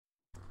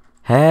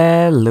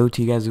Hello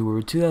to you guys who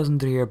were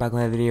 2003 here back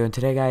with that video, and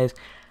today guys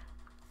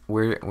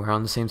we're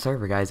on the same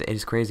server, guys. It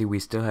is crazy. We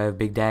still have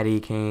Big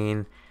Daddy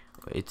Kane.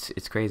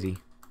 It's crazy.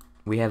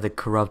 We have the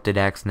corrupted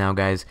X now,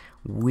 guys.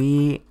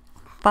 We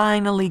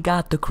finally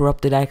got the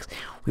corrupted X.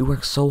 We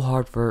worked so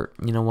hard for,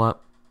 you know what?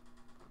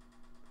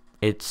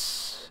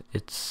 It's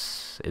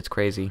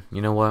crazy.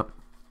 You know what?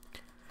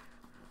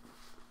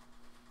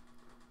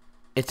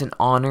 It's an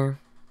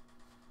honor.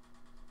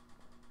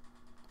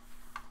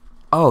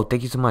 Oh,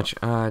 thank you so much.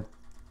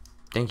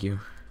 Thank you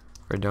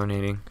for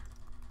donating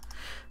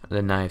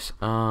the knives.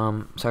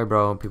 Sorry,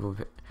 bro. People.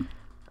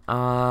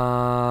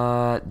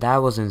 That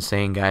was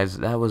insane, guys.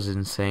 That was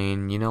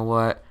insane. You know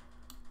what?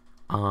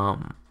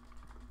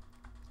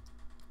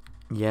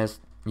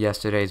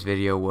 Yesterday's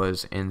video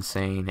was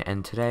insane,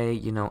 and today,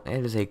 you know,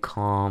 it is a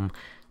calm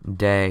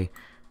day.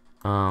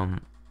 I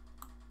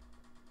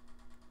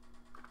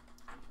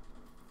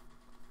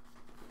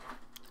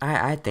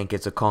think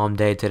it's a calm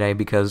day today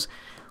because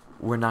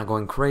we're not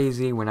going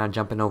crazy. We're not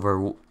jumping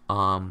over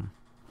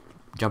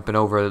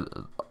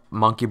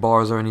monkey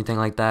bars or anything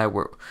like that.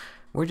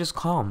 We're just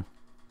calm.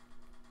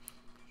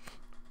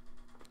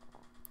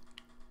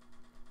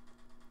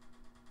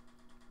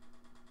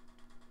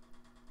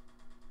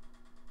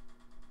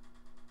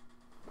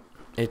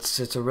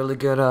 It's a really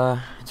good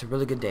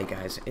day,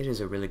 guys. It is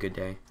a really good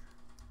day.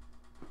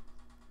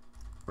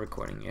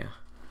 Recording, yeah.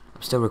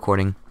 I'm still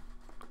recording.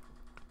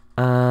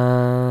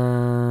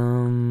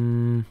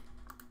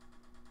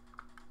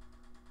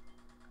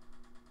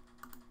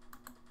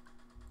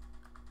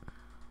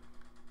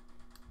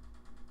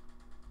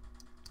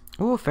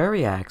 Ooh,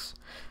 fairy axe.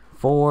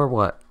 For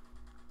what?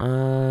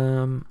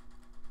 I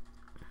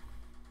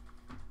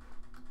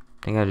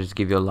think I'll just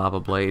give you a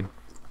lava blade.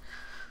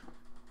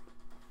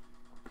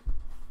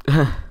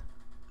 An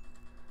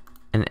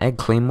egg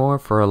claymore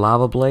for a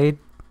lava blade?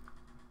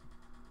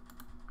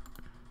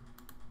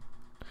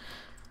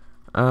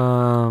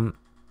 Don't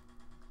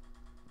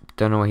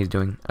know what he's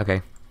doing.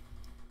 Okay.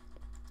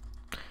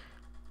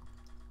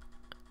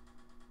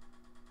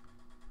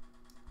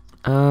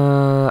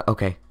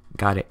 Okay.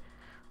 Got it.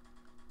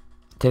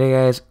 Today,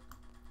 guys,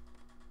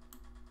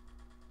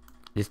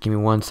 just give me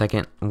 1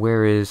 second.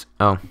 Where is...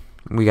 Oh,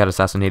 we got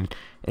assassinated.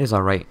 It is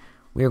alright.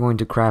 We are going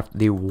to craft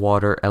the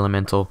water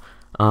elemental.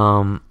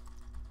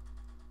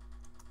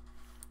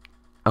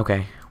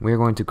 Okay, we are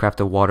going to craft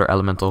the water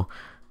elemental.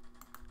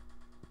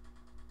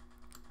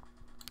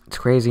 It's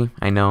crazy,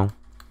 I know,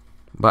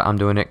 but I'm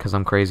doing it because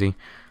I'm crazy.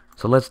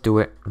 So let's do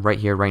it right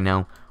here, right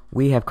now.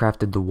 We have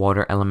crafted the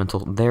water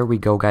elemental. There we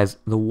go, guys.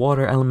 The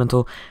water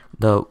elemental.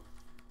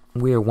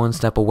 We are one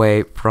step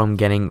away from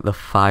getting the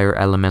fire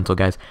elemental,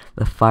 guys.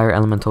 The fire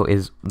elemental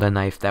is the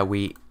knife that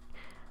we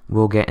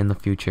will get in the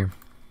future.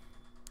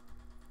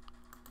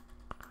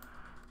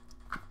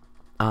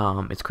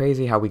 It's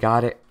crazy how we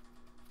got it.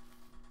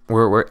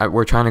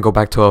 We're trying to go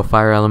back to a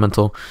fire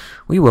elemental.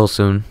 We will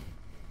soon.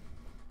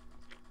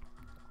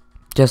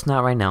 Just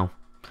not right now.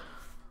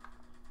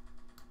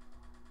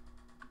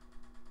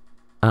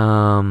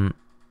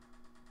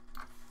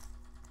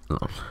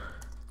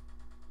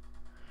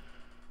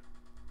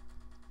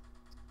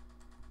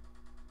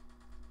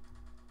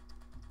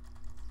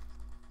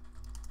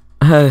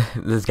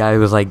 This guy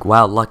was like,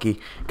 wow, lucky,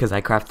 because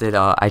I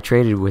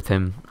traded with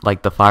him,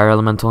 like, the fire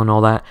elemental and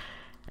all that,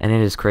 and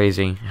it is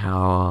crazy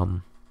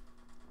how,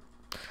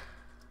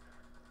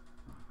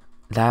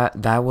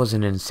 that was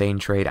an insane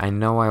trade. I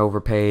know I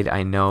overpaid.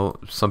 I know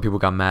some people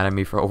got mad at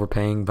me for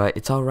overpaying, but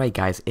it's alright,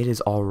 guys. It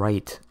is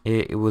alright.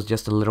 It was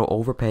just a little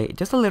overpay.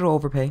 Just a little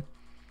overpay.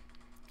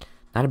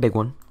 Not a big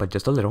one, but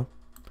just a little.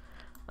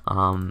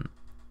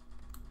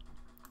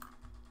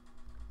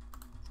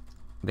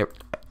 There.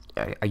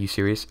 Are you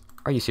serious?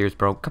 Are you serious,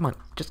 bro? Come on,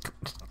 just.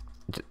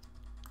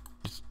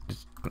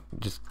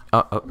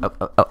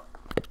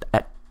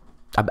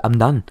 I'm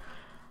done.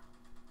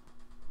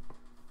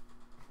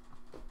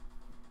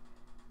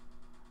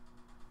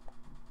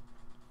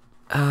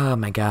 Oh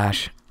my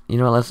gosh. You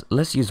know what,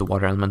 let's use the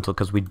water elemental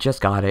because we just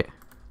got it.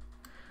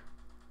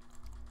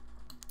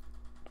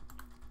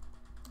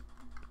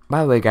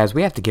 By the way, guys,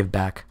 we have to give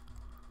back.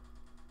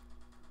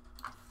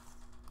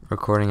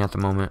 Recording at the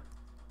moment.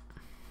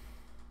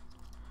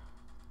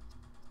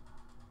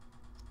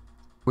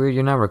 Weird,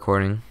 you're not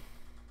recording.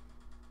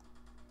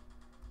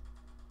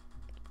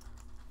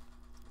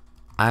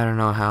 I don't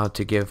know how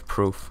to give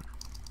proof.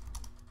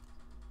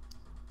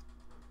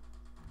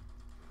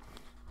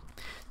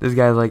 This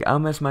guy's like, I'll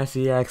miss my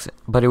CX,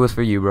 but it was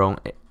for you, bro.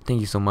 Thank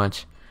you so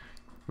much.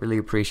 Really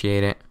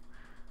appreciate it.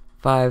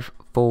 5,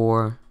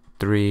 4,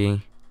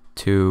 3,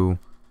 2,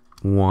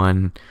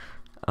 1.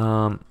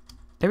 There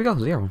we go,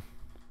 0.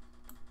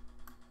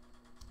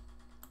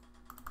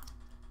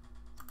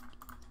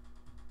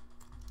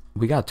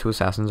 We got 2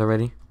 assassins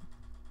already.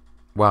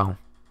 Wow.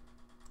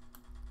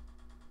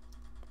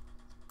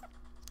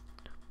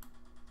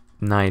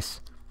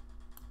 Nice.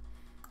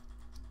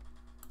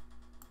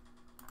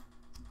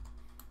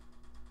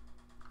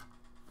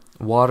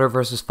 Water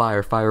versus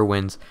fire. Fire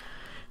wins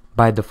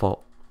by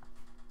default.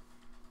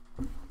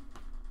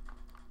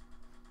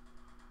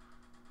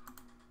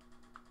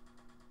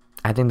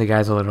 I think the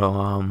guy's a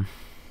little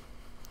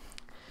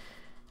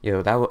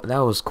yo, that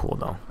was cool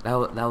though.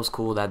 That was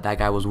cool that that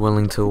guy was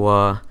willing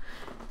to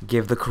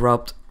give the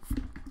corrupt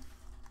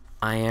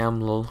I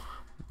am lol,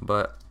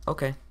 but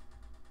okay.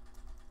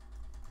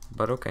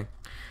 But okay.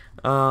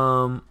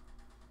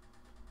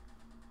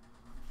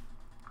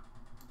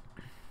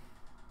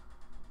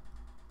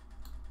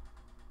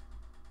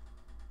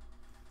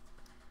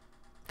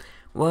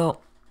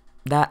 Well,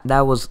 that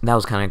was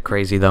kind of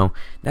crazy though.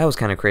 That was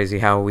kind of crazy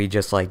how we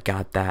just like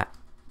got that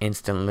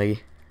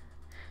instantly.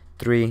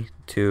 3,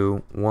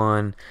 2,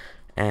 1,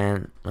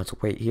 and let's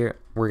wait here.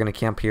 We're gonna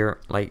camp here,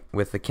 like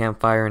with the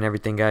campfire and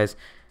everything, guys.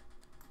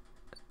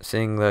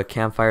 Sing the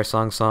campfire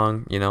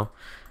song, you know.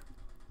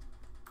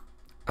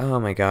 Oh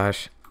my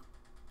gosh,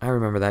 I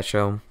remember that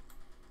show.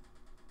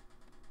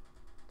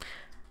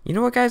 You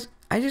know what, guys?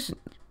 I just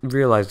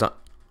realized,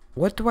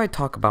 what do I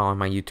talk about on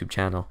my YouTube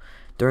channel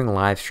during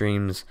live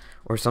streams,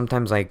 or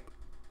sometimes like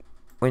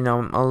when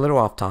I'm a little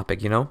off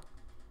topic, you know?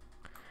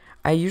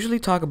 I usually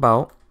talk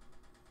about,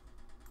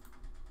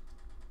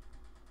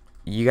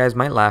 you guys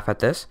might laugh at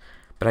this,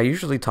 but I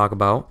usually talk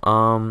about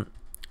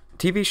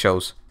TV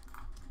shows.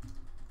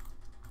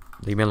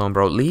 Leave me alone,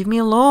 bro. Leave me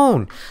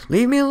alone.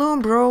 Leave me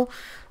alone, bro.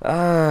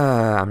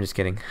 I'm just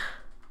kidding.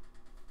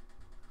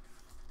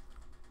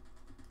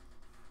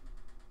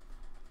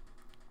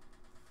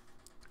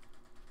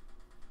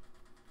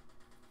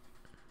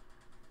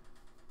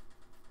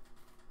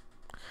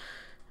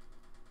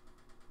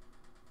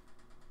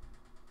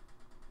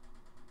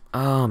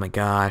 Oh my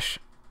gosh.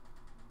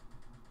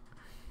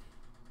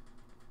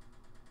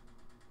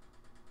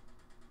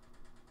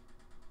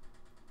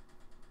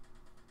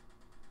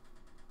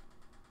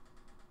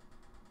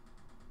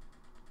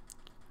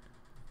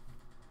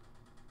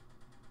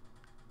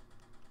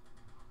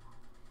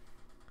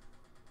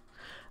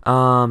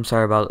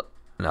 Sorry about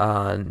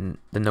the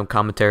no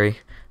commentary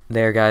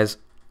there, guys.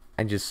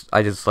 I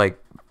just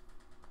like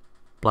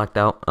blacked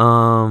out.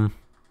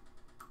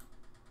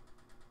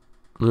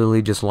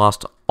 Literally just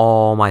lost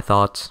all my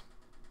thoughts.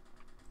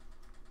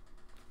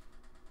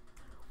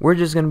 We're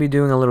just gonna be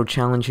doing a little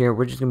challenge here.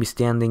 We're just gonna be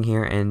standing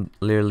here and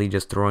literally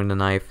just throwing the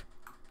knife.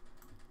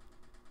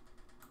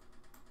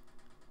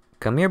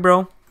 Come here,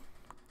 bro.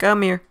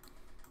 Come here.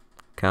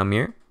 Come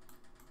here.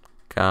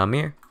 Come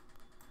here.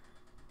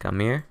 Come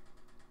here.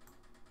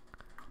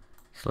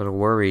 He's a little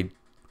worried.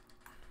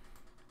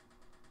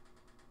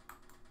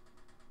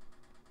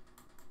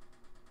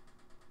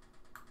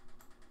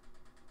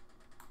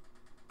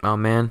 Oh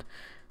man.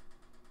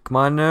 Come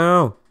on,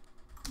 no.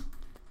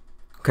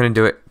 Couldn't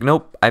do it.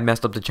 Nope. I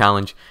messed up the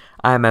challenge.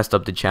 I messed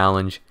up the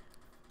challenge.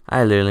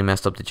 I literally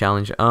messed up the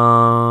challenge.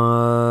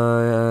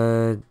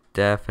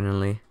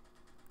 Definitely.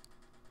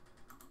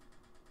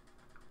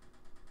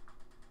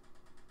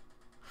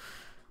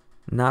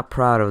 Not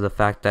proud of the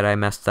fact that I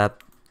messed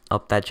up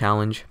that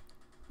challenge.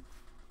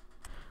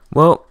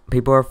 Well,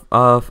 people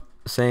are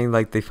saying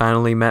like they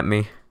finally met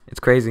me. It's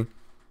crazy.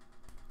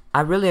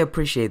 I really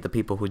appreciate the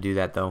people who do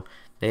that though.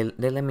 They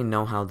let me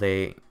know how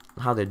they're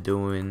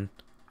doing.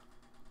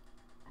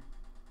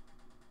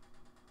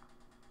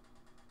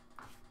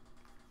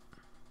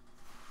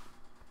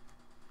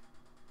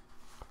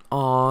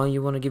 Oh,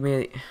 you want to give me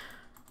a...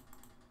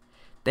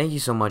 Thank you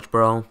so much,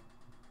 bro.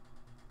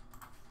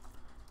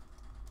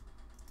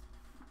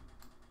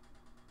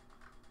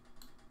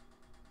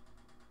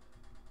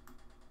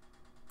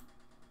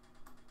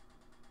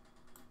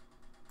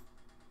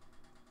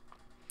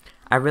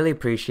 I really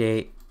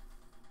appreciate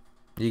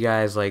you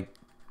guys like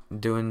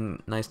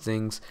doing nice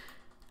things.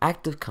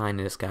 Act of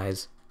kindness,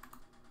 guys.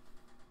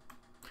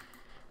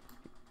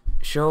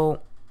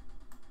 Show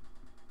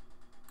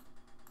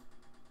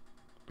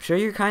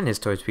your kindness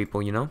towards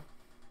people, you know?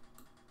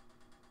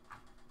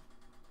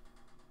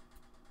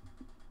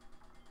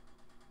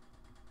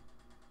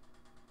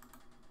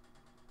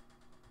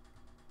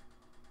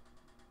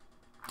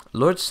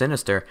 Lord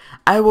Sinister.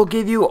 I will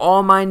give you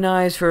all my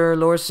knives for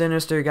Lord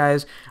Sinister,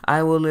 guys.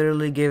 I will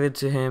literally give it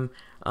to him.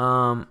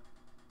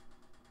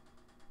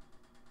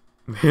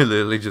 He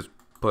literally just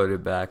put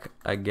it back,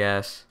 I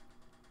guess.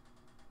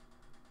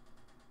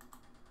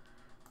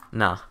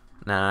 Nah,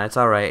 it's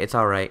alright, it's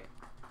alright.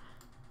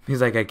 He's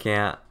like, I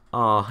can't.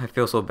 Oh, I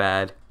feel so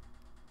bad.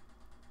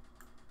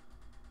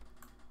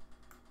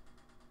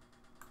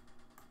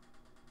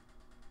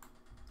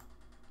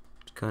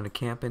 Just gonna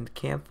camp in the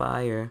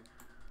campfire.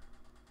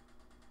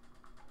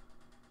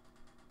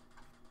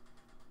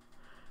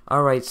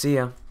 Alright, see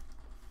ya.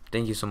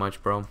 Thank you so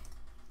much, bro.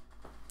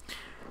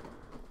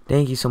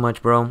 Thank you so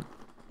much, bro.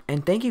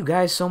 And thank you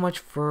guys so much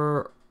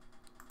for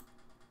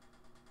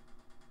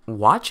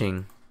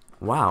watching.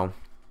 Wow.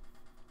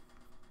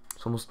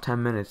 It's almost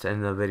 10 minutes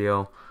in the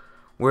video.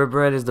 Where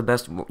Bread is the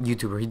best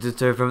YouTuber.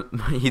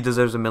 He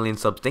deserves a million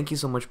subs. Thank you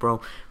so much,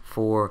 bro,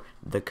 for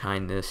the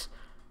kindness.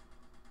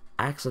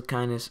 Acts of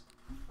kindness.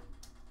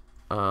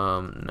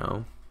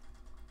 No.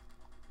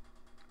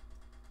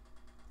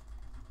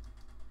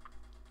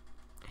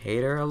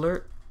 Hater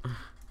alert.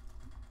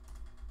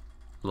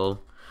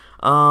 Lol.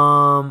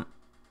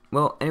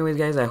 well, anyways,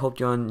 guys, I hope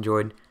you all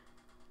enjoyed.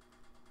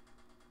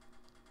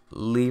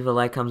 Leave a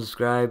like, comment,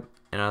 subscribe,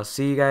 and I'll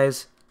see you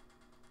guys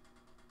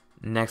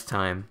next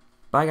time.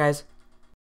 Bye, guys.